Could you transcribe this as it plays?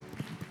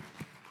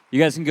You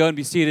guys can go and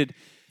be seated.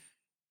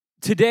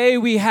 Today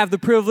we have the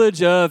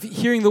privilege of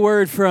hearing the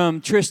word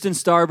from Tristan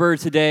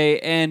Starber today,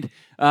 and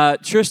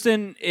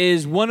Tristan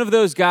is one of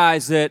those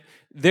guys that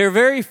their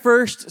very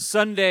first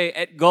Sunday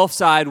at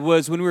Gulfside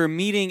was when we were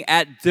meeting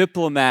at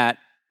Diplomat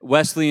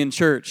Wesleyan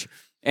Church,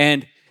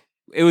 and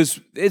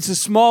it's a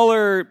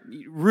smaller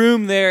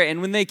room there,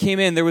 and when they came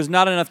in, there was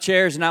not enough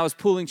chairs, and I was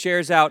pulling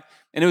chairs out,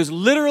 and it was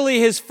literally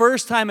his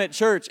first time at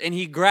church, and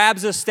he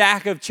grabs a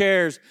stack of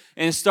chairs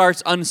and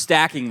starts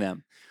unstacking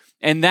them.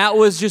 And that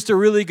was just a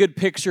really good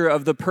picture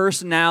of the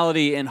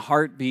personality and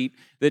heartbeat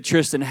that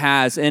Tristan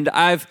has. And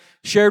I've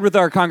shared with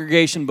our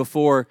congregation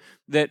before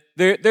that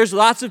there's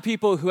lots of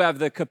people who have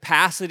the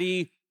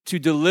capacity to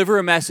deliver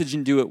a message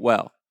and do it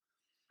well.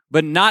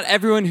 But not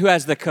everyone who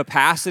has the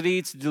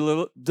capacity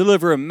to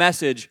deliver a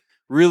message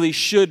really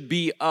should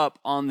be up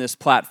on this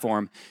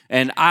platform.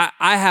 And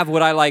I have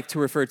what I like to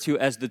refer to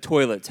as the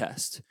toilet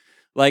test.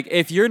 Like,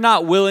 if you're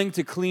not willing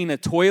to clean a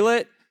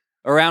toilet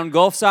around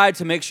Gulfside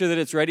to make sure that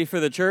it's ready for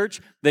the church,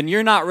 then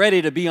you're not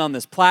ready to be on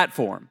this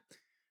platform.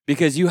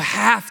 Because you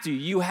have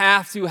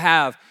to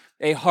have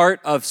a heart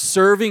of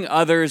serving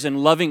others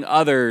and loving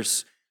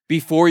others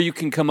before you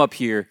can come up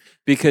here.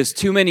 Because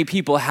too many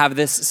people have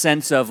this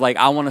sense of like,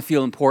 I want to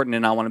feel important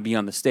and I want to be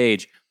on the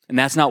stage. And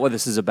that's not what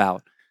this is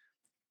about.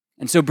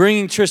 And so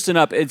bringing Tristan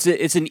up, it's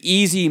an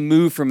easy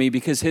move for me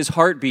because his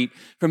heartbeat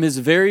from his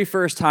very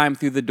first time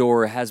through the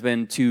door has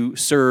been to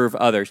serve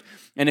others.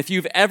 And if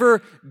you've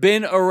ever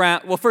been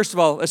around, well, first of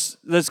all,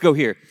 let's go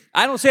here.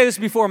 I don't say this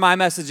before my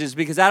messages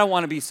because I don't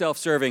want to be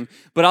self-serving,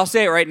 but I'll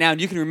say it right now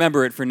and you can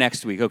remember it for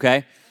next week,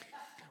 okay?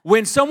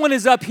 When someone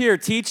is up here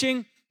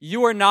teaching,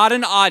 you are not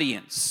an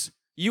audience.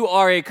 You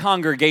are a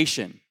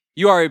congregation.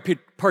 You are a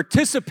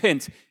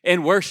participant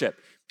in worship.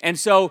 And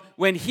so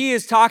when he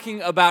is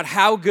talking about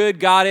how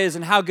good God is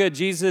and how good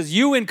Jesus is,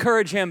 you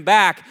encourage him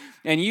back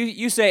and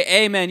you say,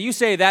 amen. You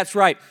say, that's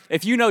right.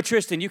 If you know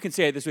Tristan, you can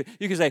say it this way.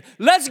 You can say,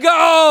 let's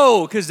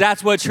go, because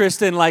that's what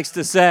Tristan likes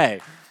to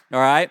say. All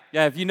right?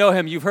 Yeah, if you know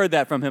him, you've heard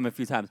that from him a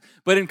few times.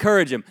 But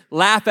encourage him.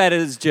 Laugh at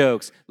his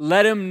jokes.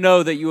 Let him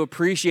know that you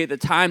appreciate the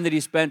time that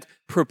he spent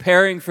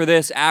preparing for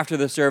this after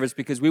the service,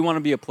 because we want to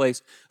be a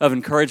place of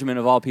encouragement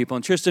of all people.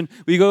 And Tristan,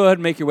 will you go ahead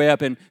and make your way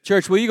up? And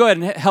church, will you go ahead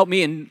and help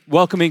me in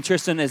welcoming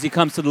Tristan as he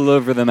comes to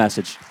deliver the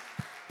message?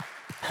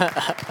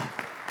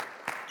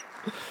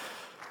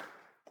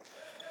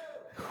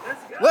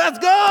 Let's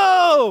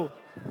go!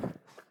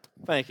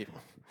 Thank you.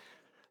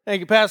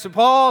 Thank you, Pastor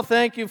Paul.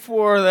 Thank you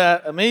for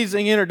that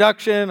amazing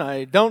introduction.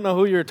 I don't know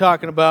who you're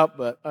talking about,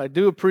 but I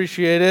do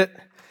appreciate it.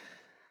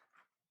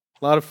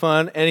 A lot of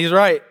fun. And he's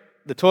right.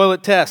 The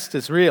toilet test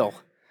is real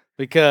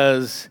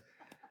because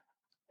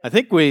I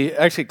think we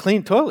actually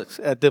clean toilets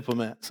at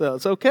Diplomat, so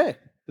it's okay.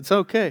 It's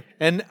okay.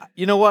 And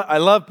you know what? I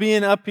love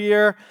being up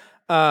here.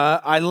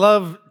 I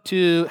love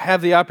to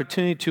have the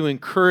opportunity to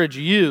encourage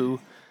you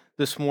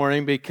this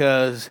morning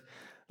because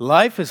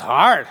life is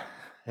hard.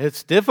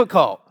 It's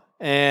difficult.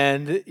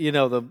 And, you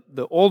know,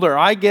 the older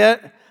I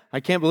get, I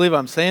can't believe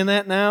I'm saying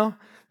that now,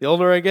 the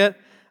older I get,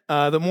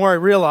 the more I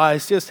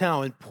realize just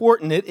how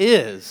important it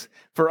is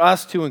for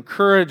us to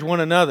encourage one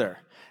another.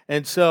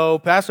 And so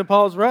Pastor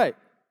Paul is right.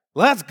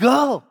 Let's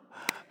go.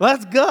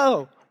 Let's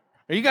go.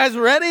 Are you guys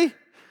ready?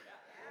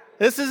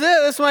 This is it.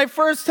 This is my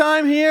first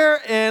time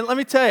here. And let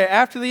me tell you,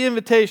 after the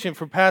invitation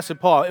from Pastor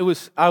Paul,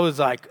 I was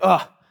like,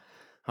 oh,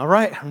 all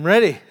right, I'm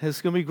ready. This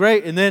is going to be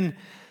great. And then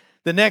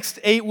the next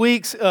 8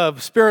 weeks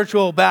of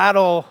spiritual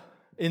battle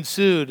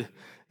ensued.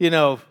 You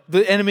know,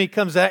 the enemy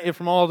comes at you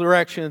from all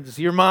directions.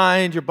 Your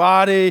mind, your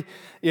body,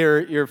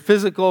 your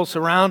physical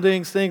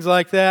surroundings, things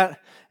like that.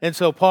 And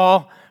so,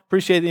 Paul,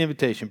 appreciate the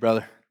invitation,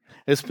 brother.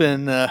 It's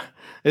been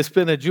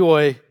a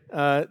joy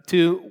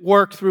to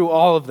work through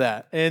all of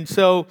that. And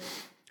so,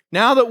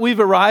 now that we've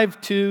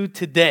arrived to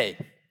today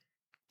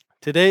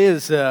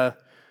is an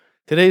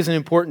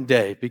important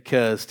day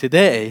because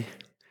today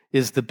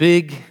is the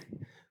big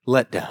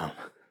letdown,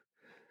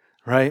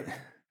 right?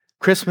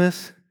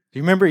 Christmas. Do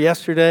you remember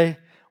yesterday?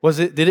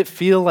 Did it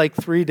feel like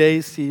 3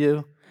 days to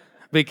you?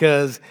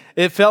 Because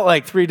it felt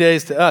like 3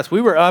 days to us. We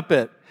were up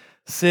at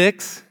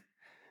 6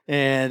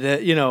 and,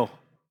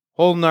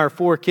 holding our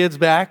 4 kids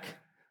back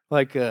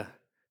like a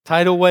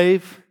tidal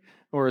wave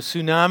or a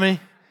tsunami,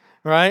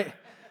 right?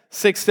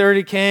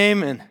 6:30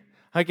 came and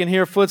I can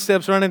hear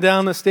footsteps running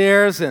down the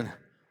stairs and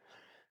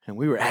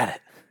we were at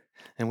it.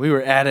 And we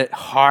were at it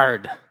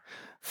hard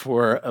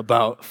for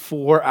about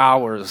 4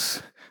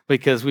 hours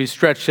because we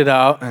stretched it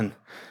out, and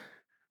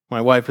my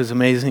wife is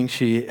amazing.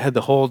 She had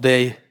the whole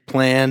day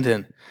planned,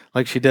 and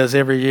like she does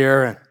every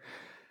year,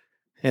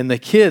 and the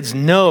kids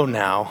know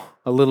now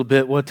a little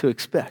bit what to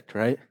expect,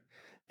 right?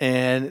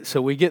 And so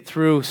we get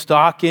through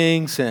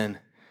stockings, and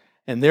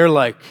they're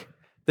like,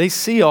 they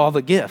see all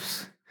the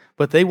gifts,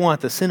 but they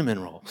want the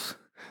cinnamon rolls.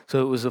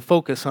 So it was a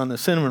focus on the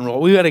cinnamon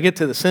roll. We got to get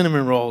to the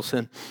cinnamon rolls,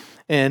 and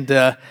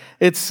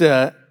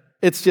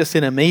it's just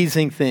an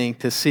amazing thing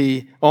to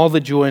see all the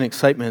joy and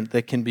excitement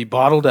that can be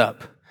bottled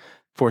up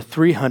for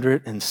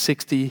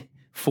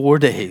 364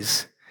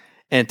 days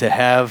and to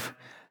have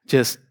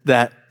just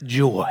that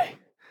joy,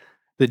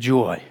 the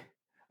joy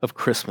of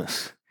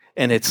Christmas.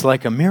 And it's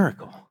like a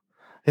miracle.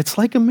 It's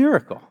like a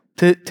miracle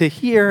to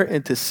hear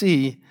and to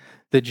see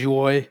the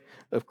joy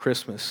of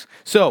Christmas.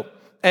 So,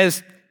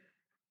 as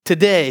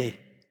today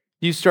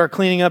you start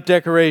cleaning up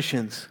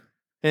decorations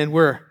and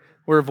we're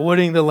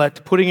avoiding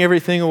putting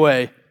everything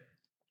away,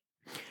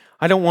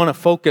 I don't want to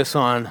focus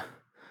on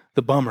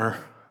the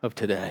bummer of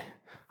today.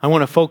 I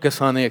want to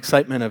focus on the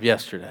excitement of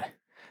yesterday.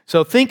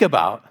 So think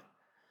about,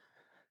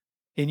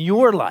 in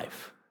your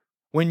life,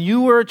 when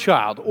you were a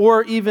child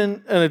or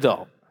even an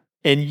adult,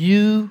 and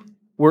you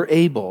were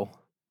able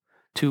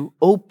to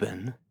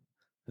open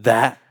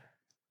that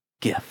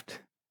gift,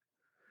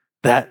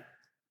 that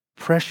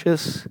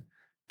precious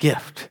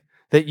gift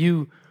that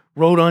you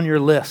wrote on your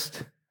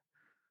list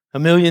a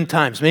million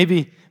times.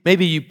 Maybe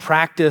you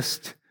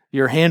practiced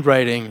your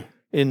handwriting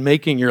in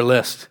making your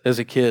list as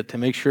a kid to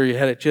make sure you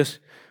had it just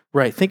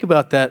right. Think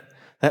about that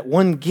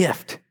one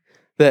gift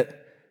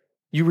that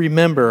you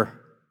remember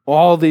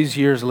all these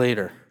years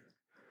later.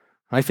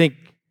 I think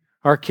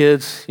our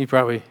kids, you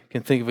probably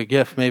can think of a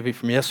gift maybe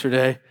from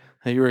yesterday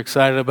that you were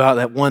excited about,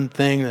 that one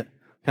thing that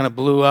kind of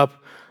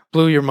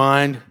blew your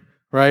mind,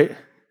 right?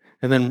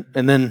 And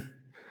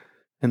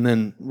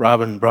then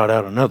Robin brought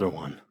out another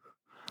one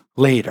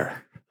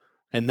later.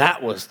 And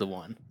that was the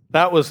one.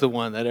 That was the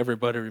one that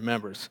everybody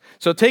remembers.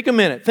 So take a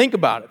minute. Think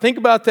about it. Think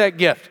about that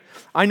gift.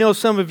 I know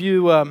some of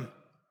you,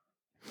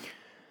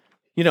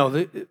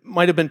 it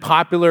might have been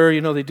popular.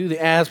 They do the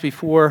ads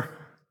before.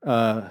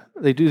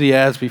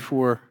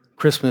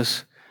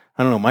 Christmas.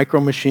 I don't know,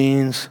 Micro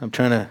Machines. I'm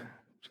trying to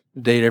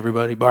date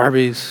everybody.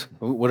 Barbies,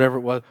 whatever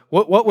it was.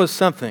 What was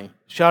something?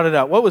 Shout it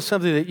out. What was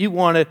something that you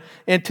wanted,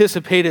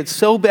 anticipated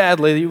so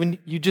badly that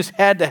you just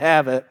had to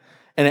have it,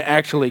 and it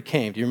actually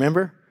came? Do you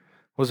remember?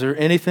 Was there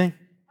anything?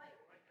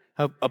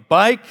 A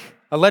bike?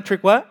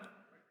 Electric what?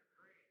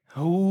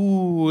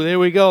 Ooh, there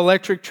we go.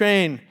 Electric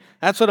train.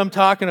 That's what I'm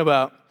talking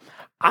about.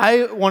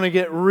 I want to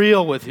get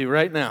real with you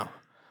right now.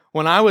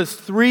 When I was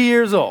 3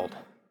 years old,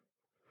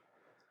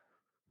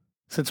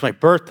 since my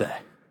birthday,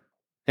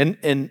 and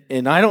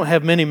I don't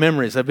have many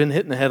memories. I've been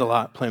hit in the head a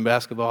lot playing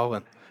basketball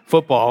and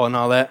football and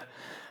all that.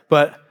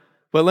 But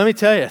let me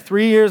tell you,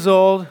 3 years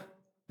old,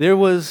 there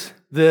was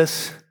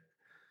this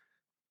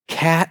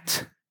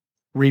cat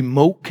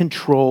remote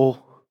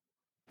control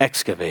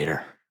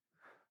excavator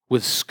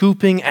with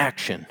scooping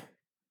action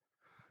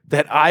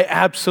that I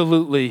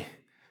absolutely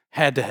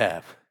had to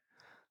have.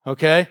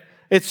 Okay?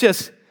 It's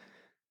just,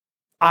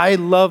 I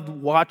loved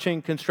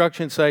watching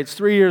construction sites.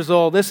 3 years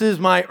old, this is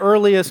my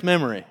earliest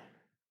memory.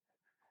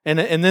 And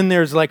then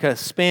there's like a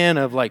span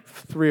of like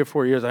 3 or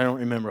 4 years, I don't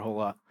remember a whole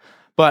lot.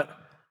 But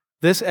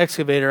this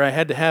excavator I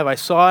had to have, I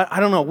saw it, I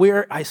don't know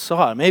where I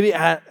saw it, maybe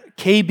at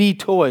KB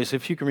Toys,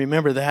 if you can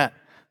remember that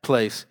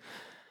place.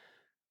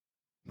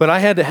 But I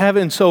had to have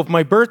it, and so for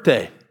my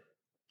birthday,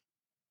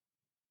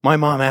 my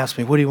mom asked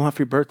me, what do you want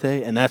for your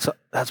birthday? And that's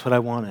what I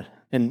wanted.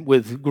 And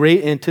with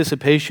great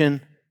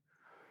anticipation,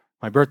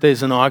 my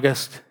birthday's in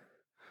August,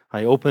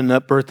 I opened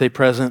up birthday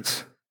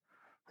presents,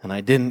 and I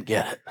didn't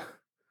get it.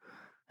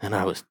 And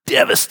I was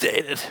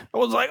devastated. I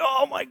was like,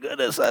 oh my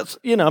goodness,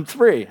 I'm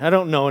 3. I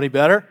don't know any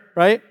better,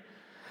 right?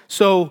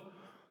 So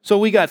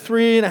we got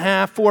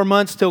 3.5, 4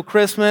 months till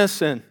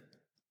Christmas, and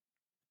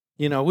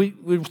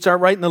we start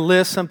writing the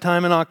list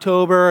sometime in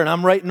October, and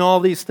I'm writing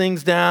all these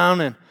things down,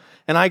 and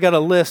I got a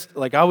list,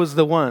 like I was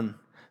the one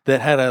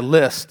that had a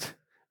list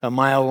a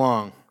mile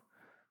long,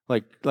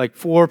 like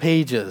 4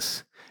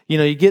 pages.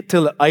 You get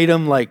to the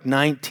item like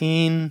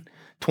 19,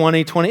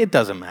 20, it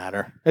doesn't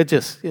matter.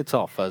 It's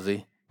all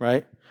fuzzy,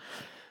 right?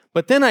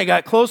 But then I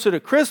got closer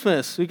to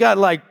Christmas. We got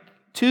like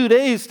 2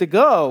 days to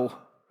go,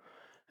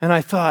 and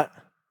I thought,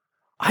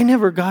 I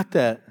never got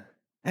that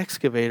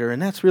excavator, and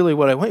that's really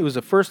what I want. It was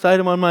the first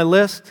item on my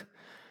list,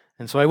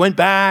 and so I went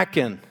back,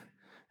 and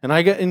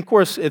of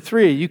course, at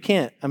 3, you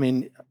can't,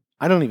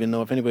 I don't even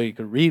know if anybody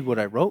could read what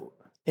I wrote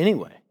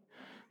anyway,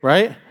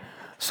 right?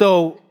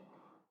 So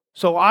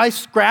I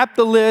scrapped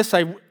the list,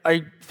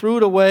 I threw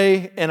it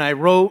away, and I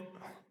wrote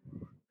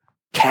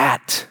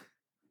cat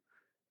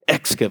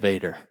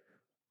excavator.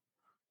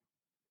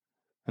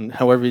 And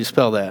however you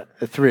spell that,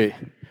 at 3.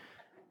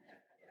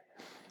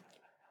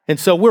 And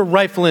so we're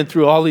rifling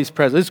through all these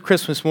presents. It's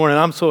Christmas morning.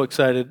 I'm so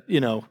excited.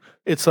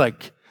 It's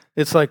like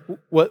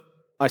what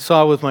I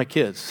saw with my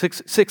kids.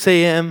 6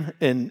 a.m.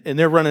 and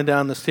they're running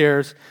down the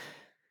stairs,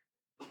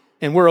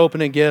 and we're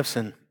opening gifts,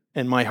 and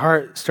my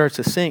heart starts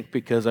to sink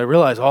because I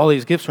realize all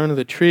these gifts are under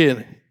the tree,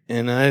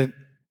 and I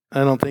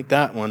don't think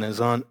that one is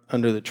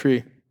under the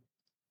tree.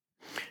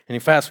 And you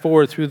fast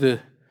forward through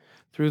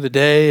the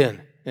day,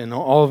 and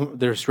all of them,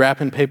 there's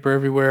wrapping paper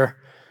everywhere,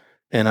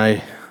 and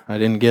I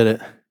didn't get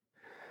it.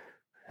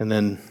 And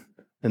then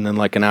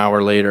like an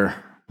hour later,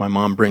 my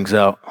mom brings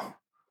out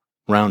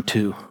round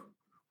 2,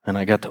 and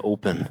I got to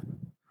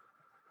open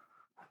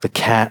the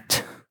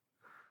cat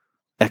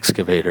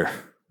excavator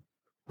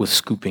with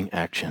scooping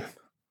action.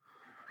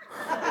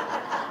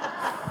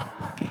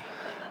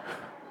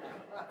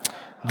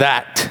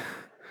 That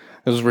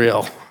is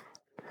real.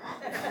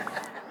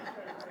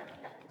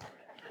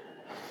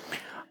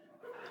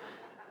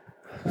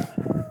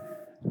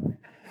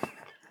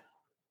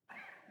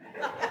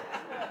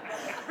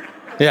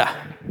 Yeah.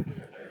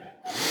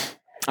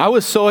 I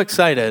was so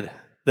excited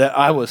that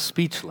I was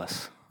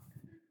speechless.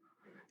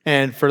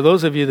 And for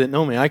those of you that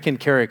know me, I can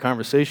carry a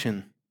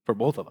conversation for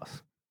both of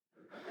us.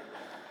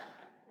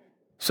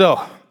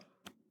 So,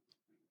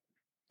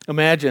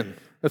 imagine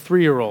a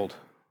 3-year-old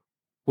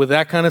with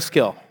that kind of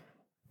skill,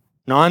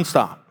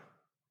 nonstop,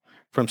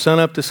 from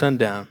sunup to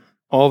sundown,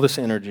 all this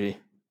energy.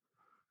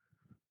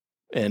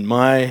 And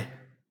my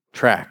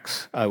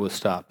tracks, I was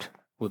stopped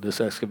with this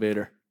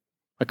excavator.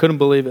 I couldn't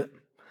believe it.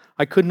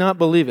 I could not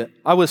believe it.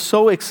 I was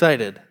so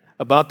excited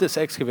about this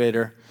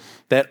excavator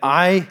that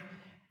I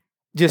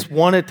just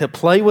wanted to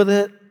play with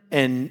it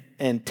and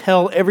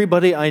tell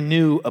everybody I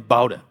knew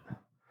about it.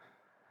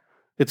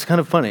 It's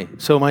kind of funny.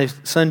 So my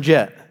son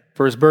Jet,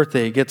 for his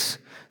birthday, gets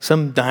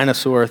some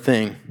dinosaur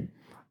thing,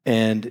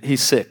 and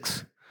he's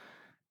 6.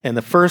 And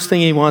the first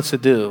thing he wants to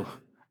do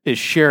is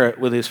share it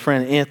with his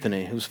friend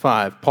Anthony, who's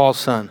 5, Paul's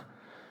son,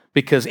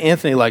 because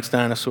Anthony likes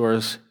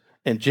dinosaurs,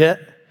 and Jet,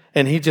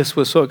 and he just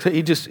was so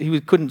excited.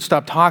 He couldn't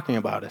stop talking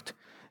about it.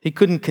 He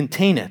couldn't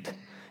contain it.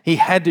 He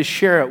had to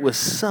share it with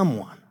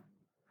someone.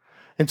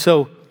 And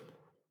so,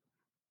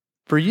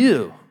 for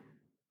you,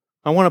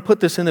 I want to put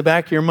this in the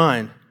back of your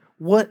mind.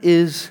 What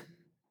is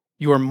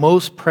your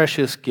most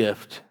precious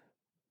gift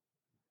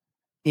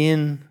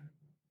in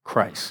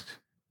Christ?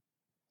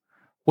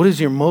 What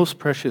is your most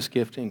precious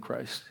gift in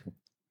Christ?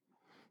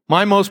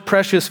 My most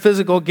precious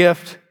physical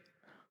gift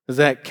is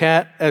that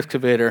cat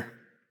excavator.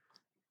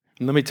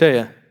 And let me tell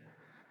you,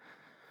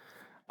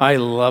 I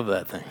love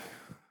that thing.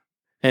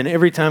 And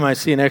every time I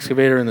see an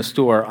excavator in the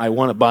store, I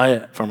want to buy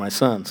it for my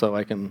son so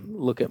I can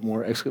look at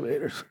more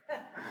excavators.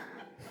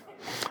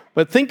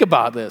 But think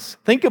about this.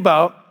 Think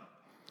about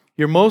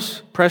your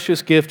most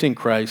precious gift in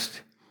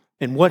Christ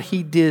and what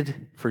he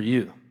did for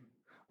you.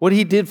 What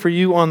he did for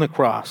you on the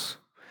cross.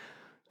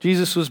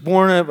 Jesus was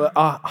born of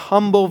a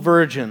humble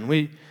virgin.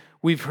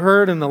 We've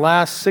heard in the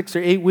last 6 or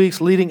 8 weeks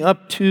leading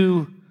up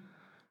to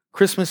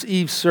Christmas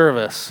Eve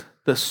service,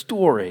 the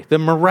story, the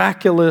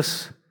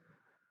miraculous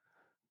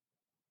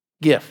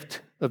gift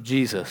of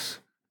Jesus.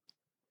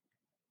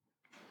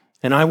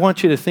 And I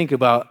want you to think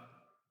about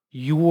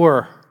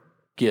your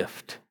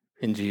gift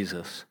in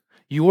Jesus,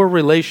 your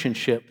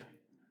relationship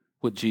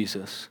with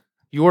Jesus,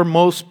 your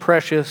most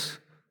precious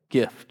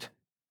gift.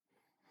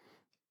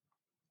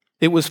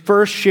 It was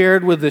first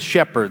shared with the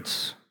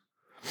shepherds.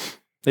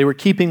 They were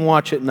keeping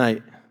watch at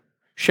night.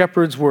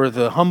 Shepherds were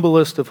the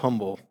humblest of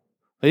humble.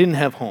 They didn't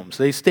have homes.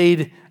 They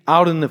stayed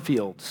out in the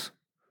fields.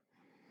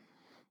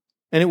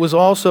 And it was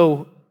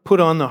also put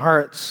on the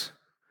hearts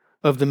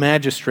of the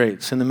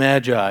magistrates and the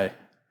magi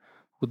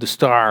with the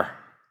star.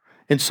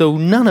 And so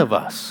none of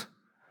us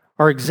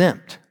are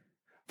exempt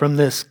from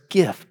this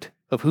gift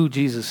of who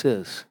Jesus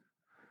is.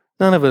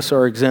 None of us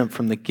are exempt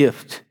from the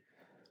gift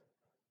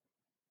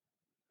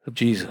of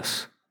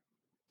Jesus.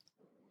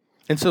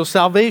 And so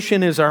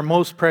salvation is our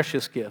most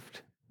precious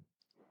gift.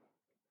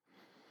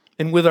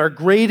 And with our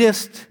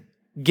greatest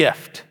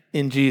gift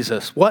in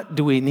Jesus, what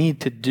do we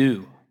need to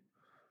do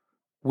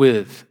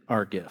with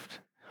our gift?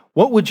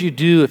 What would you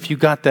do if you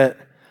got that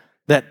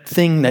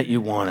thing that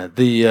you wanted?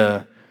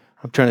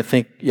 I'm trying to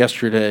think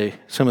yesterday,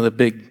 some of the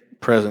big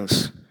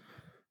presents.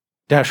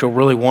 Dashiell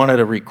really wanted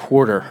a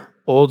recorder,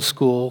 old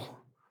school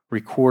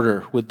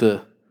recorder with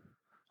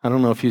I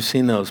don't know if you've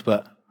seen those,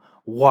 but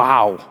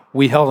wow,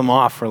 we held them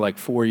off for like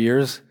 4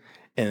 years,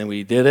 and then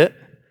we did it,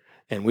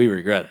 and we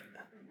regret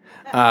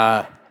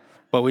it.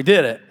 But we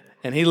did it,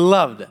 and he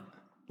loved it.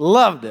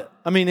 Loved it.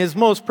 I mean, his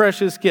most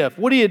precious gift.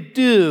 What do you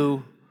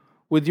do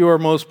with your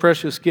most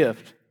precious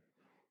gift?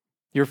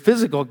 Your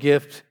physical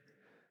gift,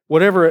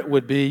 whatever it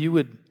would be, you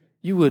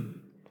would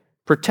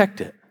protect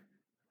it,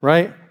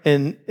 right?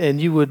 And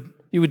you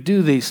would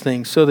do these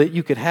things so that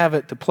you could have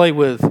it to play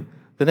with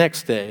the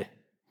next day,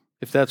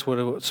 if that's what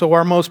it was. So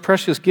our most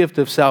precious gift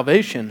of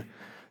salvation,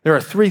 there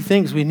are 3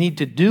 things we need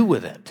to do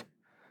with it.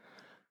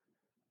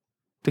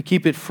 To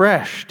keep it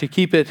fresh, to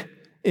keep it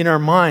in our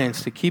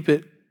minds, to keep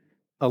it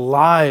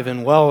alive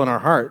and well in our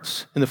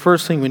hearts. And the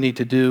first thing we need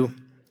to do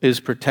is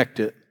protect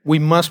it. We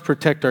must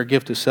protect our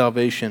gift of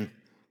salvation.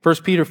 1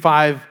 Peter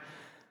 5,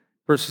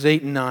 verses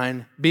 8 and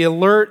 9. Be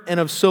alert and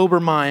of sober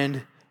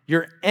mind.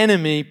 Your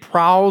enemy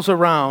prowls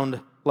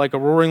around like a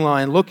roaring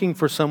lion looking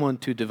for someone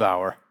to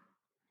devour.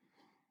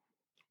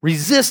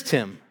 Resist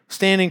him,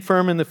 standing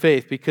firm in the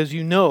faith, because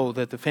you know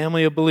that the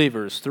family of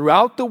believers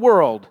throughout the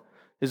world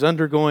is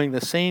undergoing the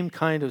same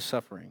kind of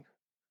suffering.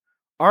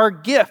 Our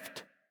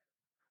gift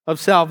of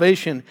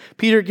salvation,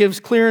 Peter gives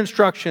clear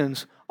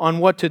instructions on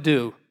what to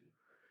do.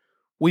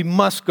 We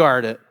must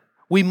guard it.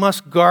 We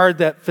must guard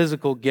that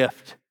physical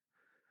gift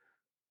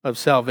of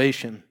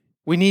salvation.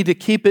 We need to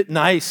keep it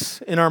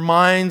nice in our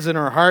minds and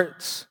our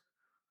hearts.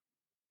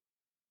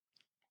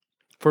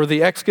 For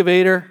the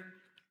excavator,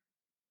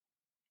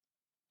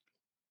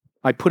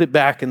 I put it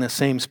back in the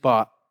same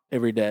spot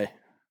every day,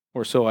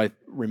 or so I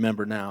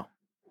remember now,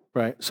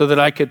 right? So that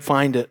I could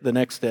find it the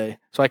next day,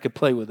 so I could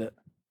play with it.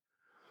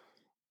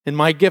 And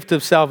my gift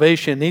of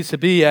salvation needs to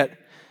be at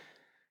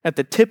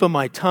the tip of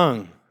my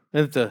tongue,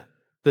 at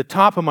the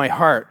top of my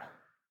heart,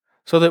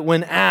 so that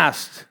when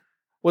asked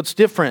what's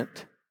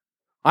different,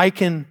 I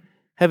can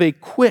have a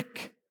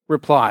quick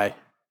reply.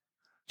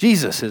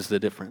 Jesus is the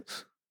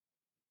difference.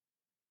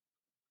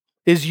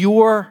 Is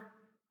your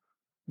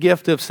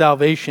gift of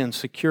salvation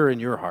secure in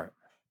your heart?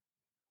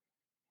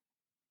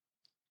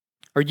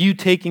 Are you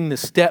taking the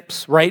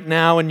steps right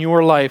now in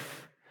your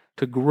life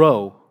to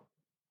grow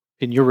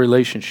in your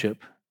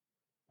relationship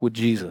with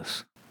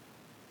Jesus?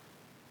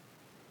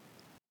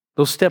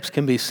 Those steps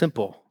can be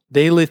simple,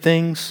 daily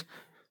things.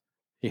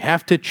 You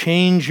have to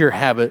change your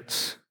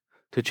habits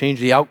to change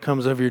the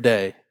outcomes of your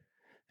day.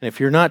 And if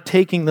you're not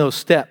taking those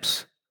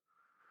steps,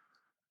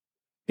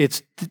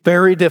 it's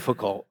very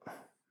difficult,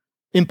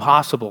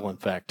 impossible, in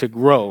fact, to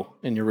grow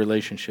in your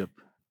relationship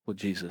with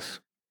Jesus.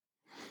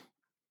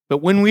 But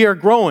when we are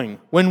growing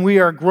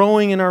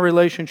in our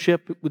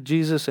relationship with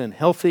Jesus and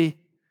healthy,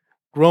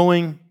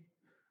 growing,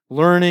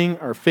 learning,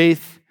 our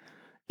faith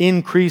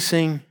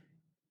increasing,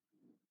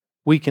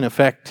 we can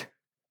affect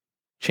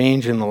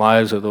change in the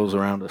lives of those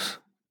around us,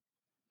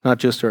 not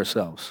just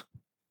ourselves.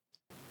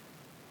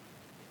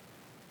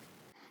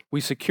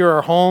 We secure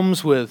our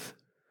homes with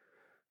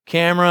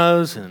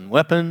cameras and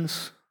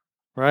weapons,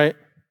 right?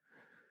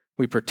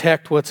 We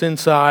protect what's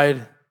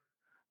inside.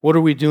 What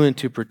are we doing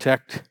to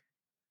protect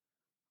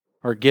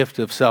our gift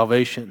of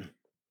salvation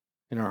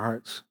in our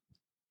hearts?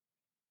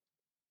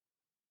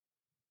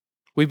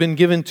 We've been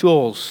given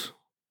tools,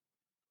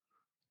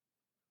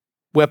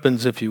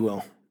 weapons, if you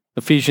will.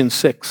 Ephesians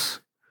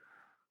 6,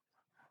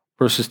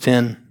 verses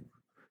 10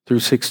 through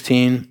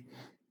 16.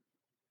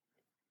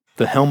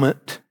 The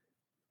helmet,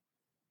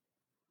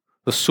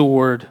 the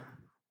sword,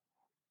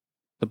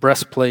 the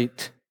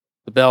breastplate,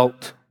 the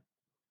belt.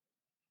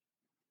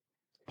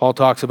 Paul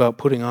talks about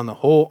putting on the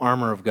whole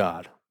armor of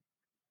God.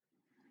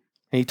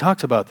 And he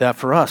talks about that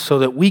for us so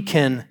that we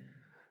can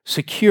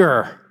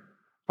secure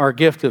our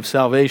gift of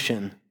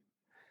salvation.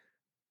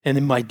 And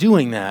then by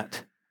doing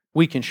that,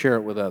 we can share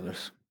it with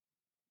others.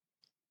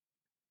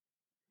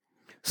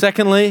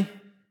 Secondly,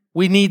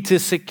 we need to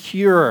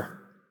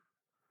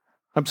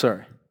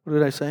what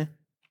did I say?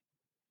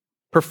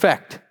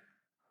 Perfect.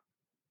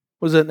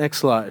 What is that next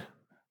slide?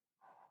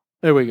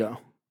 There we go.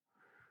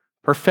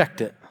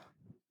 Perfect it.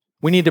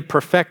 We need to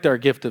perfect our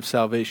gift of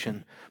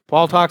salvation.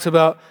 Paul talks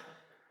about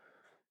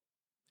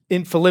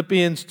in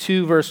Philippians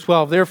 2, verse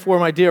 12, therefore,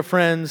 my dear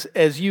friends,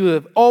 as you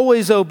have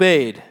always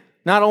obeyed,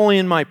 not only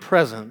in my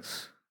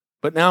presence,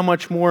 but now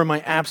much more in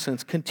my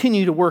absence,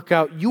 continue to work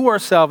out your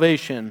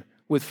salvation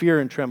with fear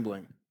and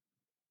trembling.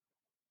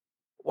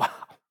 Wow.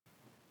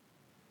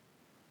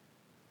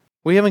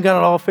 We haven't got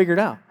it all figured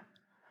out.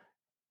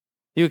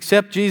 You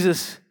accept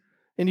Jesus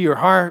into your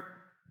heart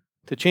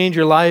to change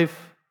your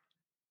life,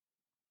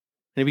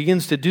 and he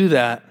begins to do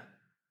that,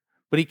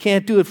 but he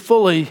can't do it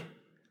fully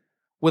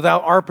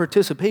without our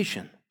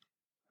participation.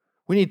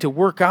 We need to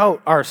work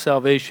out our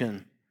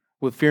salvation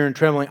with fear and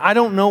trembling. I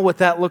don't know what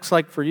that looks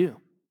like for you.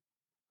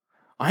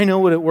 I know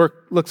what it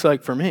looks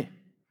like for me.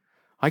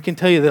 I can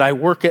tell you that I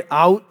work it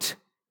out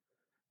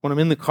when I'm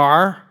in the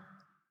car,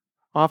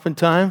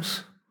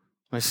 oftentimes.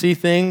 I see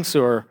things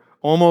or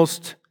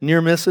almost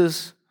near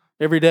misses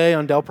every day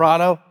on Del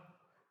Prado.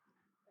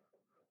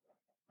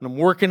 And I'm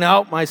working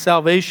out my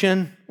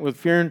salvation with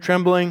fear and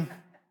trembling.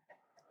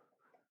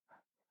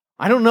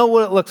 I don't know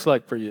what it looks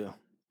like for you.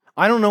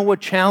 I don't know what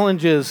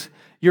challenges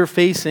you're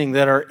facing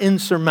that are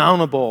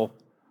insurmountable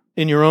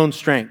in your own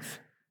strength.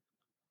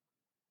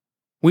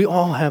 We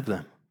all have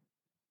them.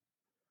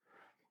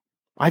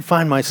 I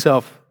find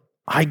myself,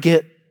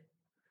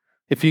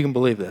 if you can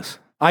believe this,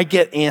 I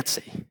get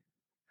antsy.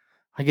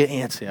 I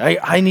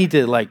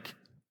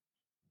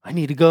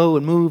need to go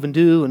and move and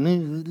do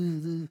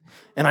and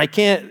I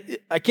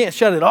can't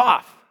shut it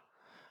off.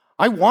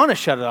 I want to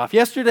shut it off.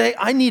 Yesterday,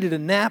 I needed a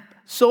nap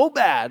so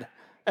bad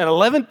at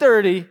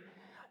 11:30.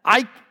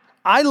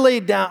 I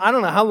laid down. I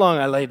don't know how long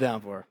I laid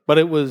down for, but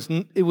it was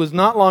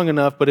not long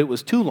enough, but it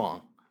was too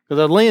long because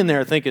I was laying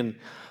there thinking,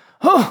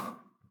 "Oh,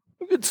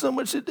 we've got so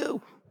much to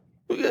do."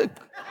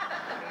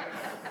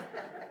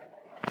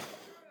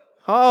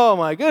 Oh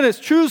my goodness,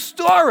 true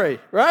story,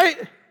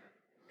 right?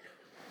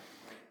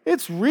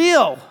 It's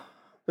real.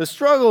 The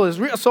struggle is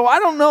real. So I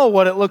don't know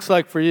what it looks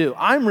like for you.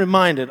 I'm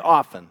reminded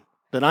often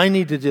that I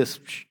need to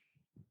just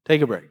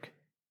take a break.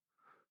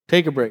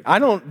 Take a break. I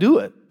don't do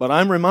it, but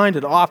I'm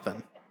reminded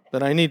often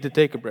that I need to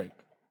take a break.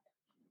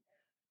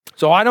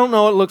 So I don't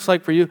know what it looks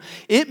like for you.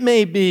 It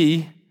may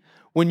be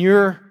when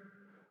you're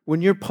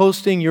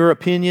posting your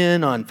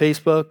opinion on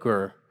Facebook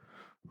or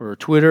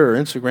Twitter or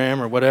Instagram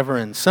or whatever,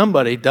 and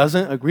somebody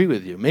doesn't agree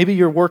with you. Maybe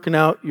you're working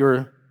out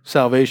your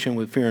salvation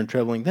with fear and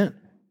trembling then.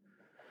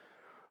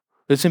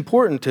 It's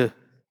important to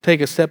take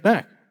a step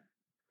back.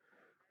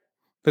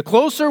 The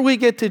closer we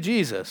get to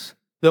Jesus,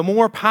 the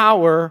more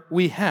power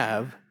we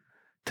have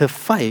to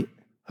fight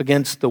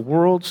against the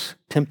world's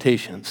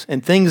temptations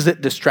and things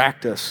that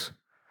distract us.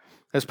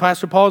 As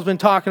Pastor Paul has been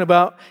talking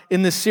about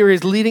in this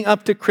series leading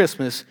up to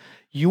Christmas,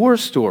 your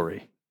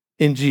story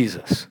in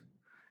Jesus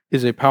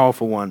is a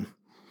powerful one.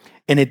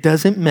 And it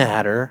doesn't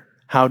matter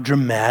how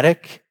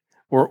dramatic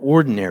or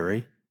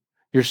ordinary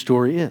your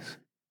story is.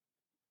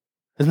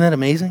 Isn't that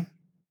amazing?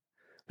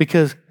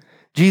 Because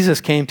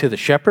Jesus came to the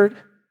shepherd,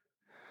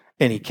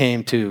 and he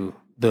came to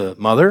the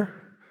mother,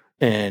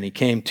 and he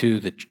came to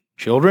the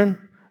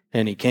children,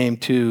 and he came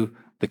to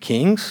the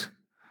kings,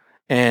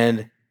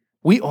 and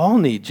we all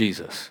need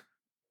Jesus.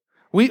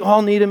 We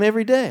all need him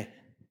every day.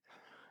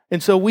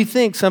 And so we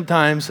think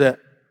sometimes that,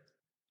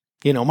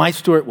 my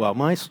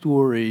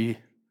story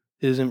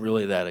isn't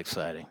really that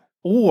exciting.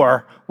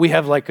 Or we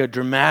have like a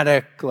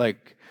dramatic,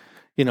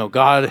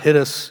 God hit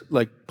us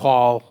like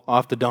Paul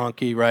off the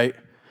donkey, right?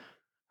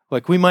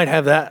 Like we might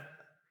have that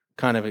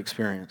kind of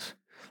experience.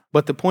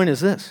 But the point is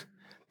this: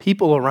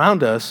 people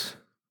around us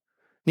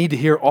need to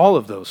hear all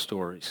of those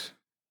stories.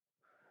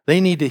 They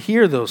need to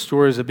hear those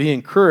stories and be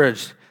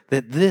encouraged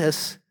that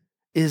this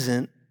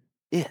isn't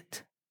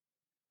it.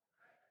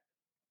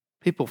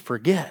 People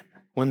forget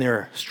when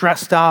they're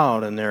stressed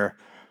out and they're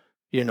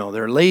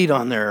late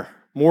on their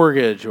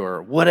mortgage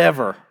or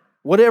whatever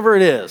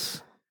it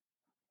is.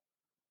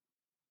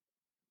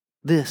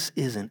 This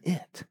isn't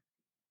it.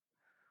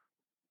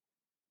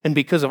 And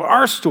because of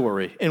our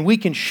story, and we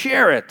can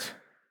share it,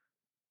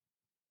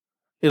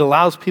 it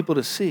allows people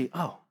to see,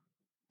 oh,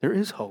 there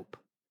is hope.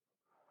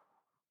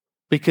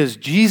 Because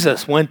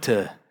Jesus went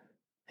to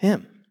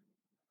him.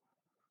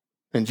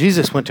 And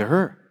Jesus went to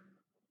her.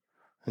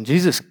 And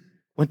Jesus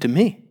went to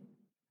me.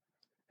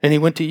 And he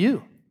went to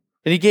you.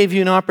 And he gave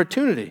you an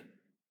opportunity.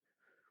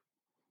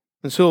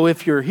 And so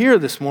if you're here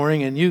this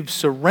morning and you've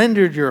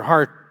surrendered your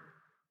heart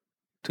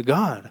to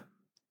God,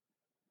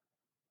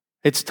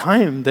 it's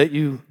time that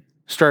you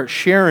start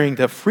sharing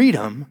the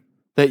freedom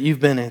that you've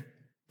been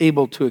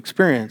able to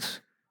experience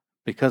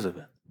because of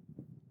it.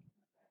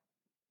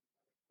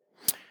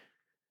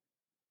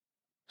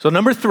 So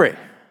number 3,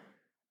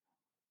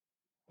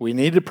 we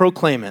need to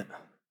proclaim it.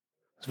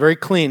 It's very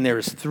clean.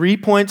 There's 3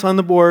 points on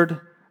the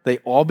board. They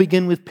all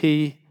begin with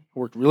P. I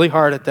worked really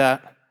hard at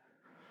that.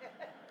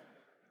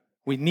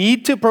 We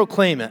need to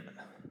proclaim it.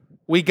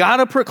 We got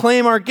to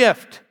proclaim our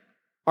gift,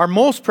 our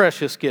most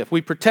precious gift.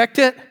 We protect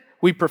it,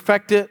 we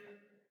perfect it,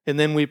 and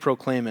then we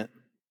proclaim it.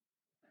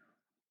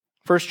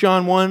 1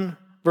 John 1,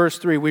 verse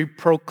 3, we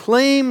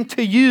proclaim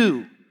to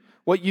you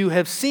what you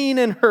have seen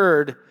and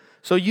heard,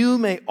 so you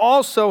may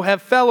also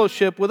have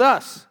fellowship with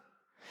us.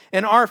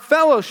 And our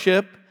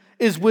fellowship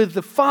is with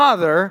the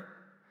Father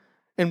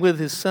and with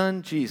his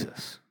Son,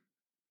 Jesus.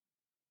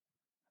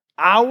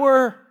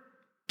 Our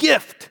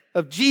gift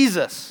of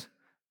Jesus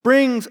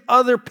brings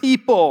other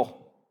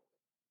people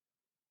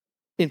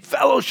in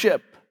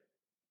fellowship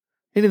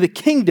into the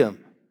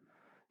kingdom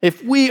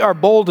if we are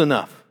bold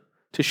enough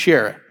to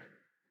share it.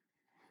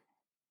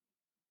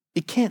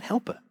 It can't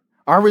help it.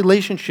 Our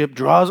relationship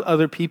draws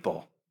other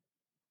people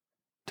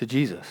to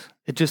Jesus.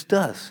 It just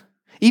does.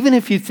 Even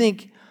if you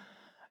think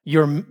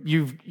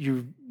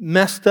you've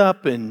messed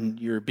up and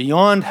you're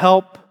beyond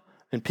help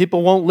and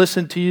people won't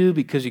listen to you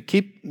because you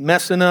keep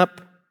messing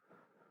up,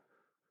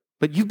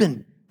 but you've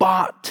been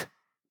bought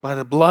by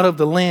the blood of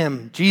the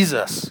Lamb,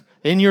 Jesus,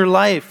 in your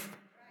life.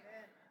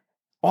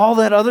 All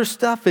that other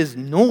stuff is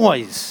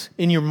noise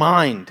in your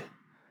mind.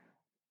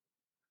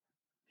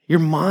 Your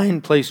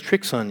mind plays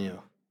tricks on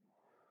you.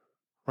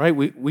 Right?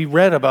 We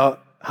read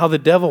about how the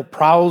devil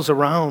prowls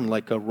around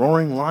like a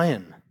roaring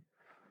lion.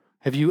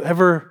 Have you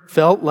ever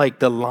felt like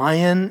the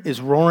lion is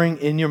roaring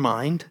in your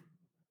mind?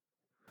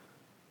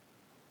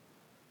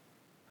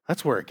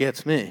 That's where it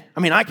gets me. I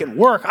mean, I can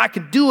work, I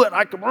can do it,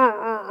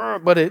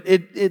 but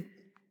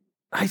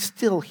I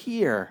still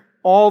hear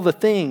all the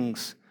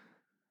things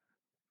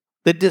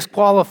that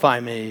disqualify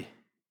me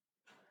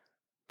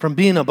from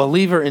being a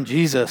believer in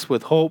Jesus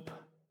with hope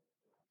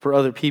for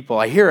other people.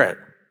 I hear it.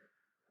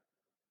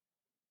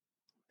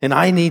 And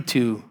I need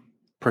to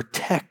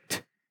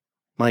protect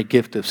my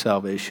gift of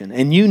salvation.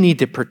 And you need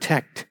to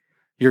protect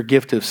your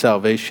gift of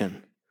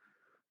salvation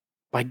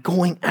by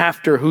going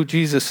after who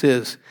Jesus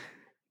is.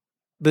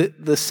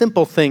 The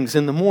simple things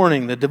in the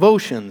morning, the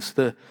devotions,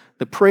 the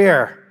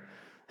prayer.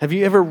 Have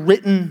you ever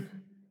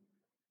written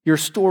your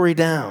story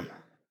down?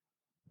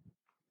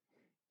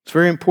 It's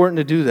very important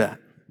to do that.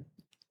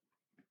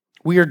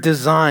 We are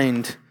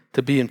designed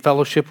to be in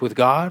fellowship with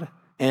God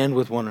and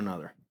with one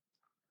another.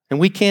 And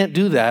we can't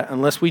do that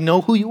unless we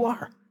know who you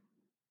are.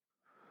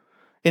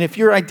 And if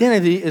your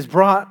identity is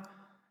brought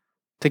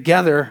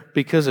together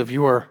because of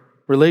your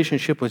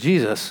relationship with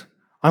Jesus,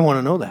 I want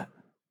to know that.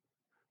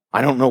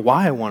 I don't know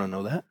why I want to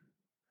know that.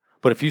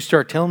 But if you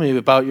start telling me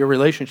about your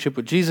relationship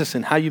with Jesus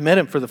and how you met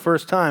him for the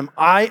first time,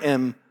 I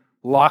am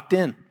locked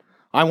in.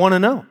 I want to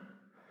know.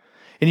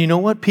 And you know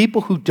what?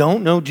 People who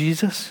don't know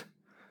Jesus,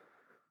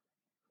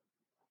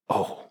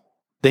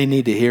 they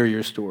need to hear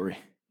your story.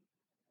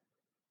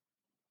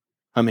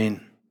 I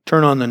mean,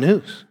 turn on the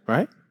news,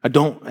 right? I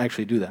don't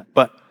actually do that.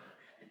 But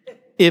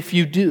if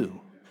you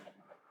do,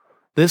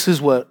 this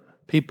is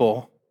what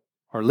people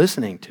are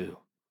listening to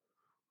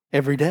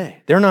every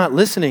day. They're not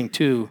listening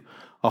to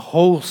a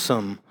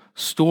wholesome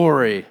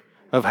story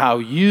of how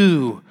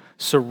you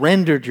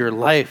surrendered your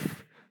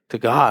life to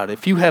God.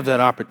 If you have that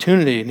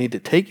opportunity, you need to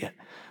take it.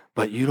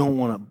 but you don't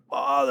want to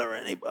bother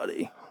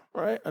anybody,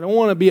 right? I don't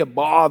want to be a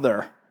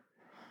bother.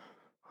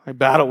 I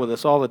battle with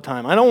this all the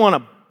time. I don't want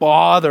to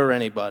bother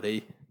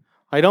anybody.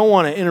 I don't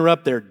want to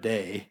interrupt their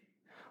day.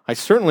 I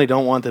certainly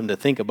don't want them to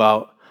think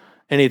about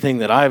anything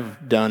that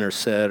I've done or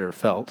said or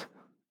felt,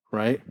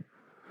 right?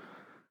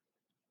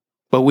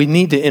 But we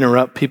need to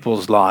interrupt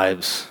people's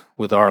lives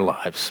with our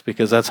lives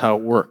because that's how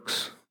it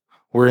works.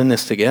 We're in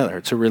this together.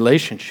 It's a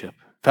relationship,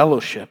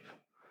 fellowship.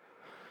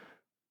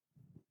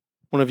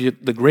 One of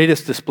the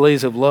greatest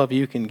displays of love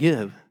you can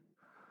give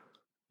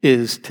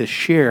is to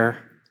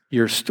share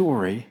your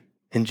story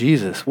in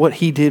Jesus, what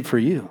he did for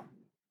you.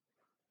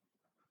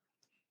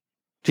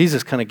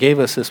 Jesus kind of gave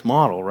us this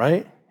model,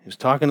 right? He was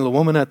talking to the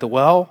woman at the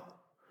well,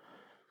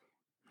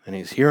 and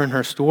he's hearing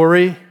her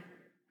story,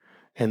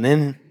 and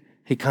then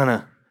he kind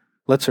of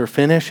lets her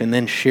finish and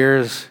then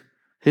shares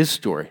his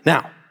story.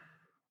 Now,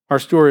 our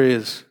story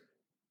is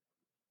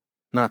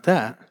not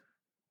that,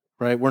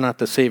 right? We're not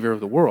the Savior of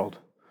the world,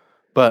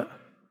 but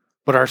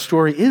our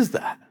story is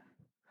that,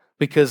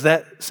 because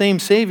that same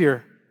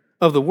Savior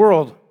of the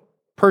world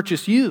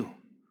purchased you.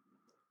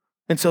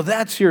 And so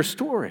that's your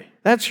story.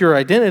 That's your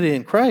identity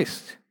in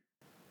Christ.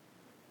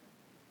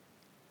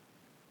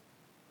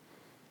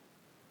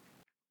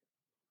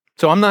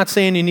 So I'm not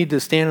saying you need to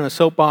stand on a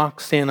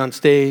soapbox, stand on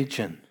stage,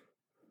 and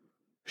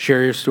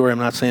share your story. I'm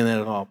not saying that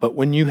at all. But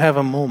when you have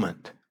a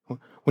moment,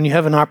 when you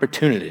have an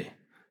opportunity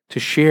to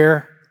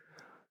share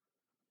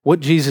what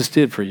Jesus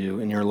did for you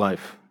in your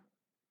life,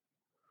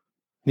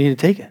 you need to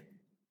take it.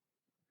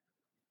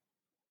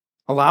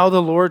 Allow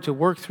the Lord to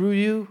work through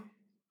you.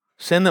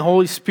 Send the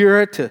Holy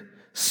Spirit to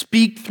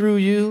speak through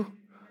you.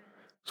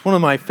 It's one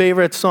of my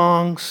favorite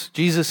songs,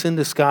 Jesus in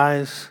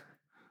Disguise.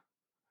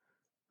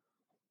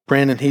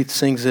 Brandon Heath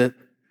sings it.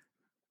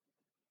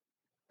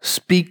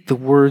 Speak the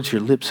words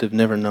your lips have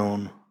never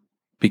known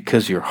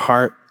because your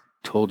heart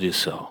told you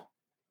so.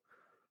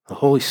 The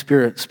Holy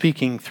Spirit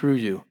speaking through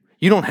you.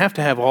 You don't have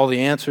to have all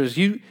the answers.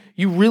 You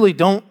really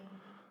don't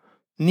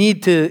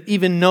need to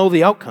even know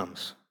the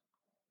outcomes.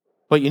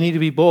 But you need to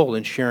be bold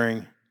in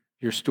sharing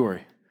your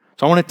story.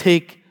 So I want to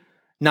take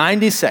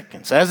 90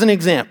 seconds as an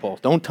example.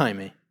 Don't time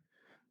me.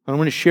 I'm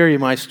going to share you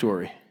my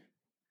story.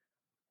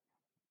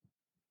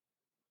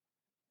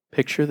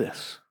 Picture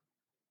this.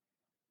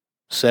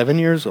 7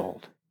 years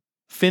old,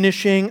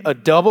 finishing a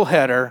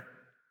doubleheader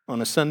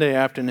on a Sunday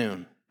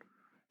afternoon.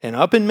 And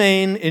up in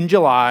Maine in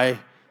July,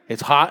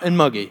 it's hot and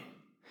muggy.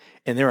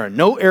 And there are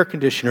no air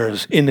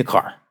conditioners in the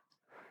car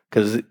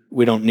because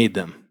we don't need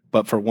them,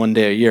 but for one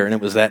day a year, and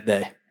it was that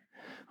day.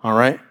 All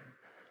right?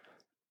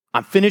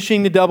 I'm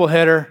finishing the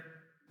doubleheader,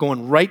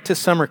 going right to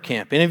summer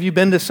camp. Any of you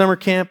been to summer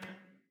camp?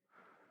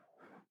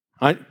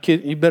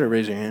 Kid, you better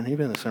raise your hand. You've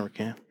been to summer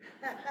camp.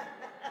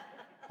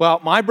 Well,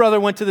 my brother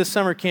went to the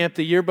summer camp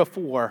the year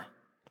before.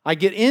 I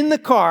get in the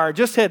car,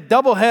 just had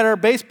doubleheader,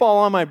 baseball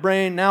on my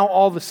brain. Now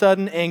all of a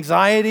sudden,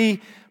 anxiety,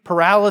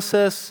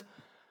 paralysis.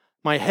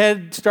 My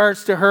head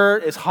starts to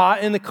hurt. It's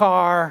hot in the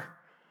car.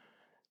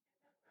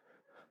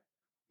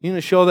 You going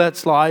to show that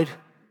slide?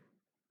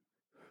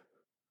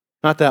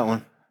 Not that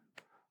one.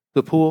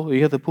 The pool.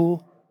 You got the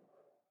pool?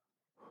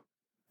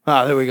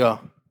 Ah, there we go.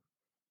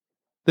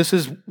 This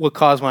is what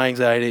caused my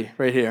anxiety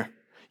right here.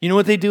 You know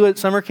what they do at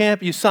summer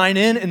camp? You sign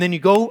in and then you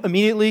go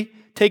immediately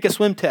take a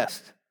swim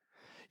test.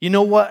 You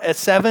know what? At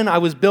 7, I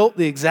was built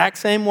the exact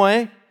same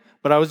way,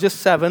 but I was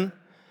just 7.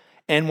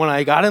 And when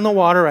I got in the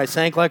water, I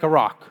sank like a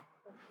rock.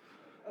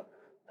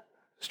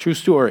 It's a true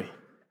story.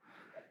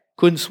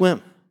 Couldn't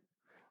swim.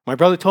 My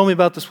brother told me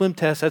about the swim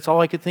test. That's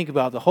all I could think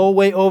about. The whole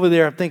way over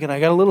there, I'm thinking, I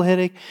got a little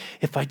headache.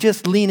 If I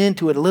just lean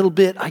into it a little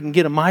bit, I can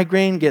get a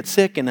migraine, get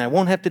sick, and I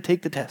won't have to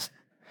take the test.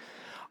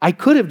 I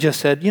could have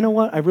just said, you know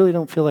what? I really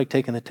don't feel like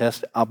taking the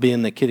test. I'll be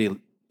in the kiddie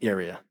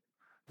area.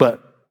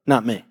 But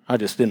not me. I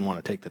just didn't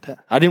want to take the test.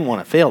 I didn't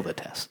want to fail the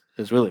test,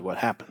 is really what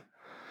happened.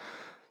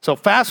 So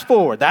fast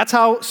forward. That's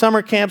how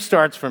summer camp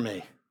starts for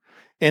me.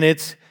 And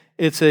it's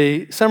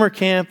a summer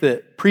camp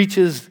that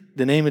preaches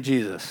the name of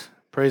Jesus.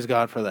 Praise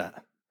God for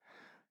that.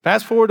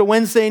 Fast forward to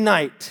Wednesday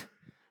night.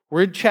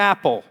 We're in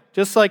chapel,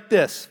 just like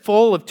this,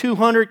 full of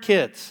 200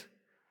 kids.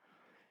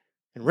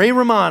 And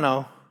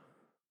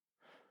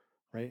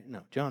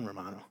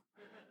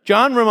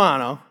John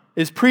Romano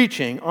is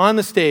preaching on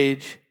the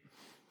stage.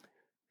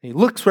 He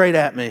looks right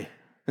at me.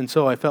 And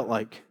so I felt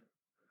like,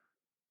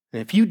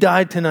 and if you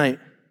died tonight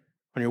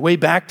on your way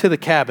back to the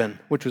cabin,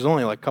 which was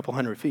only like a couple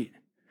hundred feet,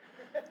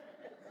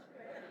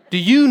 do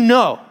you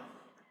know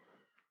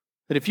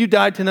that if you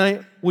died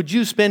tonight, would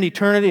you spend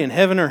eternity in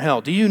heaven or hell?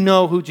 Do you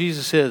know who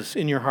Jesus is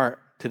in your heart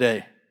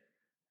today?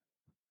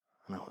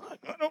 And I was like,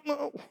 I don't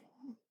know.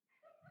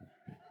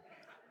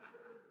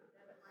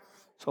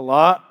 It's a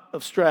lot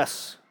of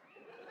stress.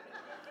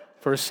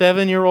 For a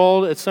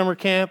 7-year-old at summer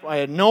camp, I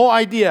had no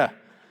idea.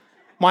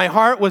 My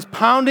heart was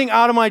pounding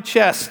out of my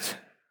chest.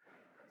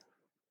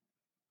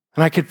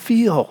 And I could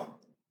feel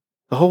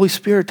the Holy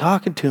Spirit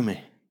talking to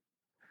me.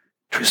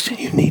 Tristan,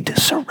 you need to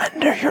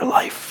surrender your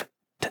life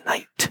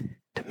tonight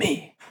to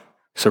me.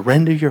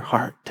 Surrender your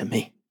heart to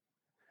me.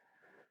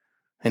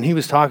 And he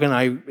was talking,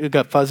 it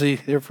got fuzzy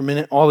there for a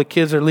minute. All the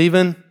kids are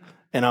leaving,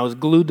 and I was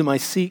glued to my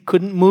seat,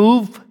 couldn't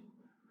move.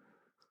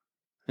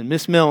 And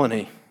Miss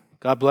Melanie,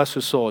 God bless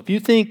her soul. If you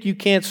think you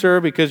can't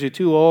serve because you're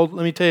too old,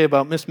 let me tell you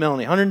about Miss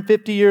Melanie.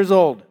 150 years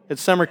old at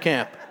summer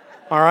camp,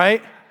 all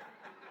right?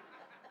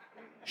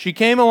 She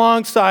came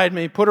alongside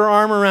me, put her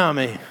arm around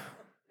me,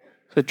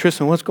 said,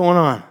 Tristan, what's going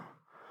on?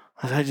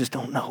 I said, I just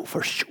don't know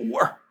for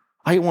sure.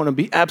 I want to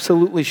be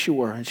absolutely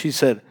sure. And she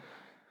said,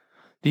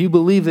 do you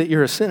believe that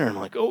you're a sinner? I'm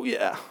like, oh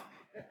yeah.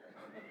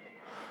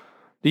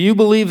 Do you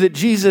believe that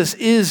Jesus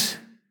is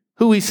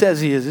who he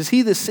says he is? Is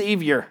he the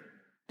Savior?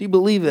 Do you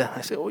believe that?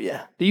 I said, oh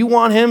yeah. Do you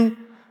want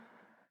him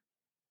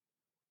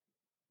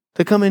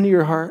to come into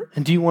your heart?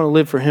 And do you want to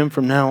live for him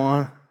from now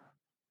on?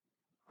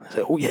 I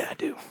said, oh yeah, I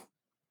do.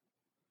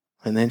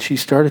 And then she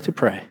started to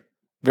pray.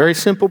 Very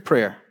simple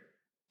prayer.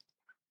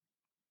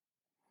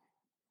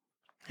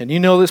 And you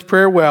know this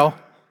prayer well.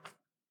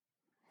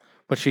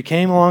 But she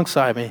came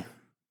alongside me.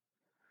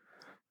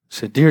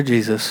 Said, dear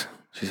Jesus.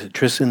 She said,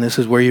 Tristan, this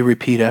is where you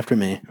repeat after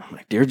me. I'm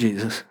like, dear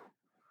Jesus,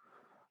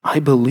 I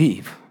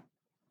believe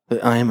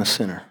that I am a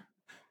sinner.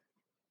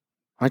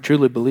 I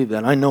truly believe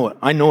that. I know it.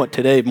 I know it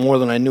today more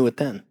than I knew it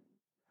then.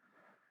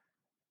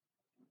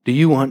 Do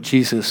you want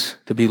Jesus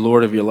to be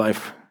Lord of your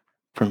life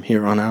from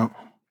here on out?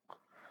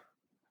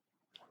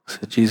 I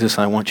said, Jesus,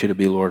 I want you to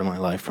be Lord of my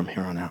life from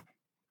here on out.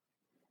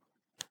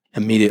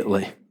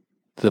 Immediately,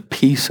 the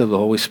peace of the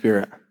Holy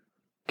Spirit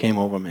came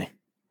over me.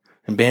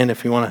 And band,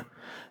 if you want to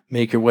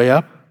make your way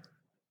up,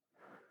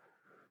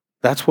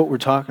 that's what we're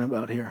talking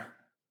about here.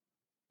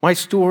 My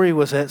story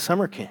was at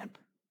summer camp.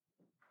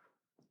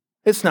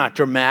 It's not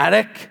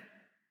dramatic,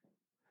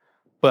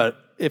 but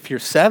if you're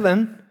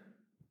 7,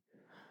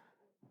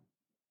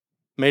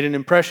 made an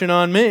impression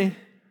on me.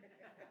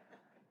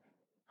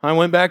 I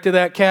went back to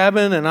that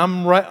cabin, and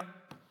I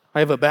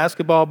have a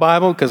basketball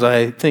Bible because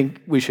I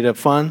think we should have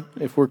fun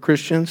if we're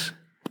Christians.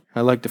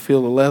 I like to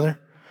feel the leather.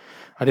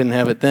 I didn't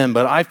have it then,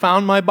 but I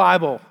found my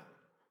Bible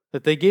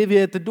that they gave you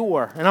at the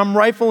door, and I'm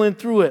rifling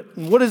through it.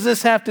 And what does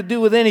this have to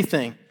do with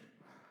anything?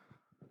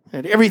 It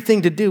had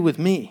everything to do with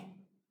me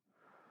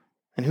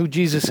and who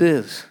Jesus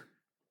is.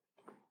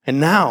 And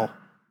now,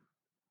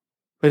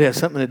 it has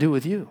something to do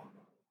with you.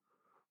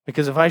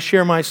 Because if I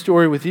share my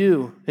story with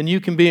you, and you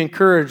can be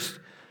encouraged,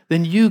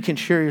 then you can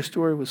share your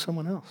story with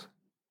someone else.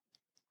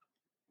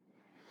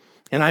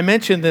 And I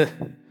mentioned the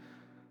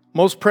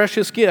most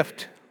precious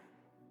gift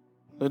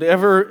that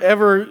ever,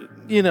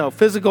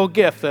 physical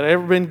gift that I've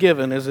ever been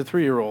given as a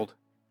 3-year-old.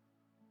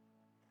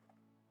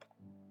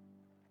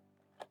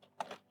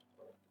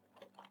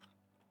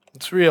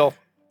 It's real.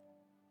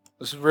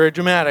 This is very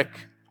dramatic.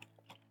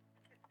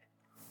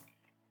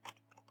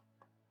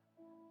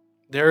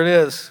 There it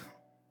is.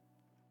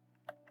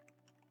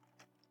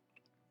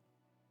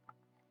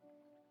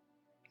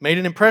 Made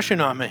an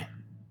impression on me.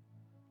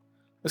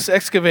 This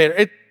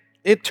excavator,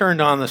 it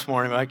turned on this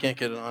morning, but I can't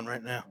get it on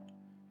right now.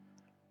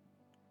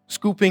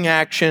 Scooping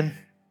action.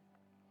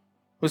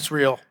 It's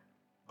real.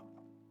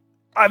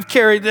 I've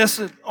carried this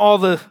at all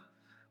the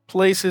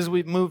places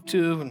we've moved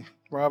to, and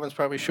Robin's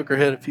probably shook her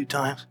head a few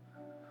times.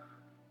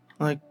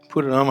 I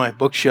put it on my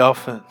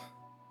bookshelf at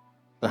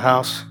the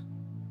house.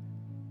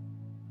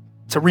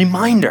 It's a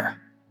reminder.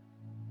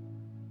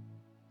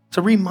 It's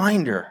a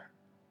reminder.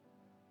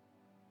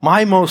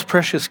 My most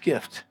precious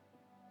gift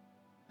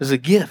is a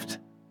gift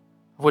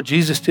of what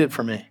Jesus did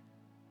for me.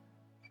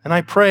 And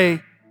I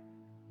pray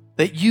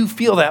that you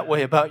feel that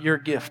way about your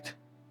gift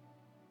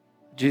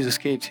Jesus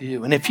gave to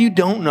you. And if you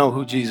don't know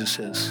who Jesus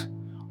is,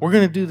 we're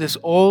going to do this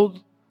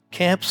old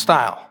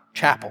camp-style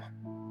chapel.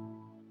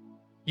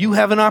 You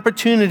have an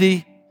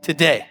opportunity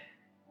today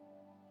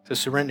to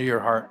surrender your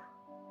heart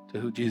to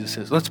who Jesus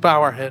is. Let's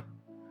bow our head,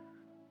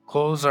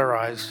 close our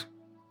eyes.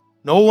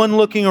 No one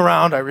looking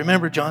around. I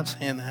remember John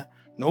saying that.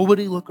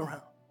 Nobody look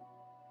around.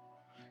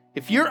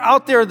 If you're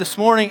out there this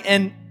morning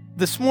and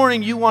this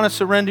morning you want to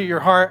surrender your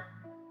heart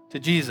to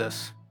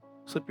Jesus,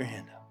 slip your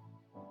hand up.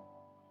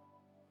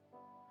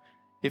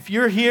 If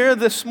you're here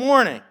this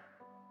morning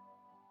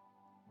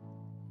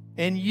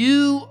and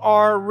you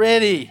are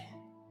ready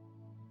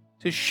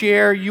to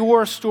share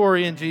your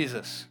story in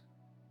Jesus,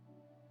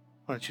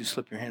 why don't you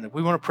slip your hand up?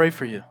 We want to pray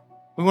for you.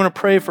 We want to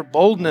pray for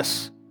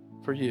boldness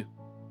for you.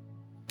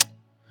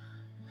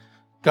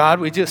 God,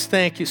 we just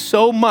thank you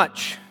so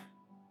much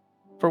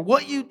for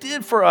what you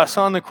did for us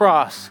on the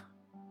cross,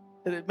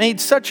 that it made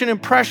such an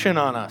impression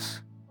on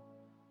us,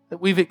 that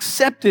we've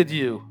accepted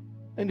you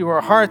into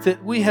our heart,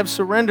 that we have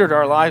surrendered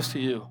our lives to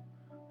you.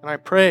 And I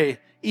pray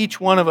each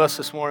one of us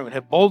this morning would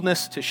have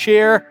boldness to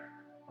share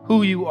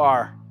who you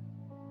are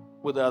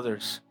with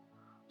others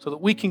so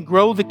that we can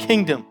grow the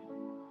kingdom.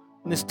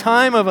 In this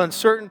time of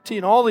uncertainty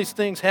and all these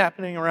things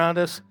happening around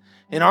us,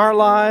 in our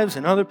lives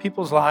and other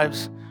people's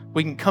lives,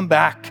 we can come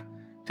back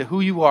to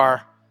who you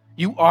are.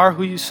 You are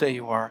who you say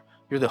you are.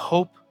 You're the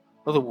hope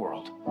of the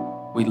world.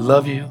 We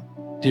love you,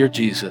 dear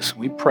Jesus.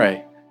 We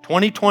pray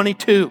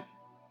 2022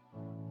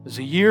 is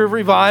a year of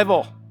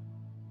revival,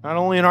 not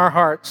only in our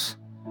hearts,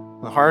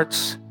 the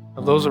hearts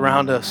of those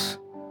around us.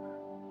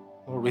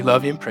 Lord, we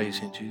love you and praise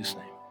you in Jesus'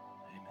 name.